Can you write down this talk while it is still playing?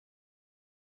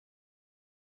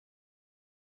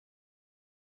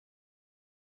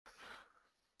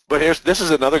But this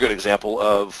is another good example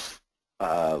of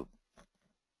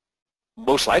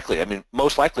most likely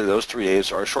those 3 days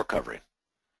are short covering.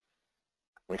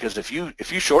 Because if you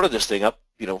shorted this thing up,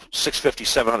 $650,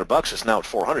 $700, it's now at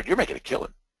 400, you're making a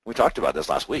killing. We talked about this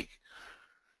last week.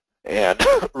 And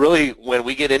really, when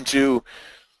we get into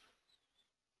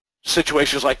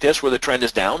situations like this where the trend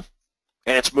is down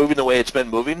and it's moving the way it's been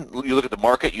moving, you look at the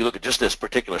market, you look at just this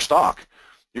particular stock,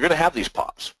 you're going to have these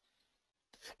pops.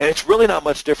 And it's really not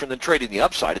much different than trading the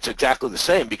upside. It's exactly the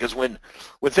same, because when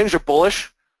things are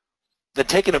bullish, then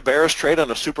taking a bearish trade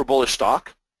on a super bullish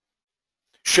stock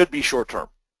should be short term,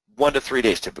 1 to 3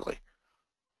 days typically.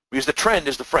 Because the trend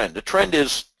is the friend. The trend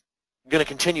is going to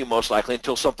continue most likely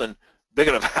until something big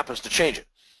enough happens to change it.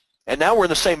 And now we're in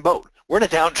the same boat. We're in a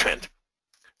downtrend.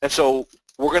 And so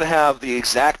we're going to have the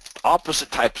exact opposite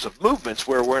types of movements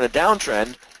where we're in a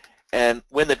downtrend, and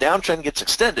when the downtrend gets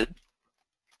extended,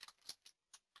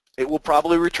 it will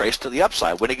probably retrace to the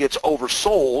upside. When it gets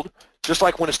oversold, just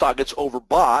like when a stock gets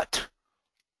overbought,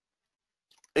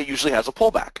 it usually has a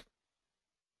pullback.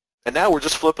 And now we're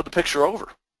just flipping the picture over.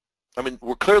 I mean,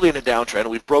 we're clearly in a downtrend.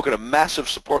 We've broken a massive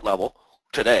support level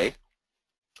today,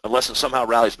 unless it somehow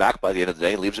rallies back by the end of the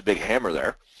day and leaves a big hammer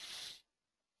there.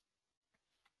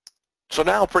 So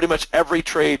now pretty much every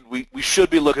trade, we should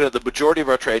be looking at, the majority of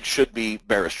our trades should be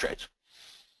bearish trades.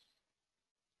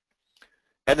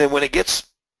 And then when it gets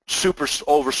super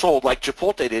oversold, like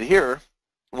Chipotle did here,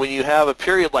 when you have a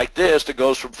period like this that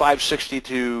goes from 560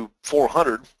 to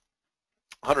 400,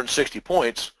 160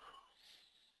 points,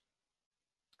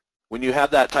 when you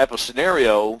have that type of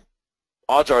scenario,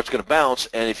 odds are it's going to bounce,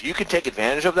 and if you can take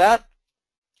advantage of that,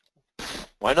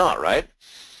 why not, right?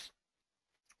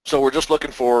 So we're just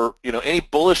looking for, any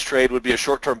bullish trade would be a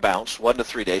short-term bounce, 1 to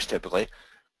 3 days typically.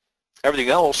 Everything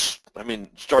else,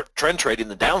 start trend trading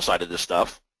the downside of this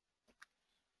stuff.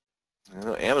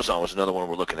 Amazon was another one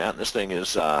we're looking at, and this thing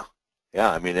is,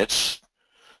 it's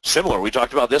similar. We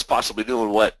talked about this possibly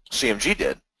doing what CMG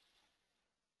did.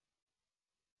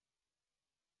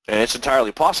 And it's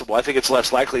entirely possible. I think it's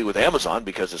less likely with Amazon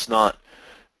because it's not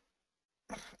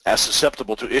as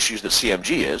susceptible to issues that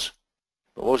CMG is.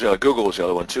 But what was the other? Google was the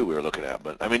other one too we were looking at.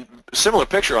 But similar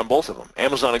picture on both of them.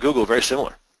 Amazon and Google, very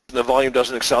similar. The volume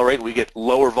doesn't accelerate. We get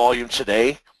lower volume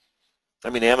today.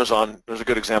 Amazon, there's a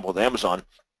good example with Amazon.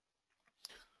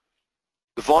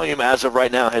 The volume as of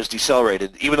right now has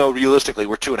decelerated, even though realistically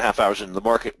we're 2.5 hours into the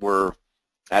market. We're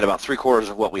at about 3/4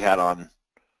 of what we had on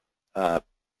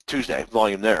Tuesday,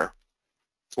 volume there,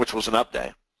 which was an up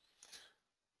day.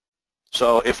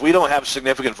 So if we don't have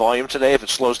significant volume today, if it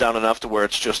slows down enough to where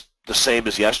it's just the same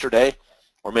as yesterday,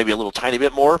 or maybe a little tiny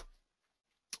bit more,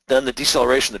 then the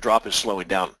deceleration, the drop is slowing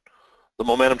down. The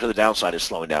momentum to the downside is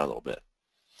slowing down a little bit.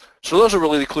 So those are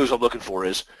really the clues I'm looking for,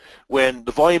 is when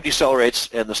the volume decelerates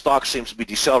and the stock seems to be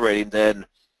decelerating, then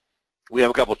we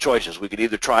have a couple of choices. We could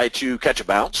either try to catch a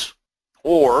bounce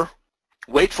or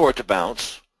wait for it to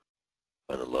bounce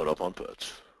and then load up on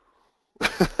puts.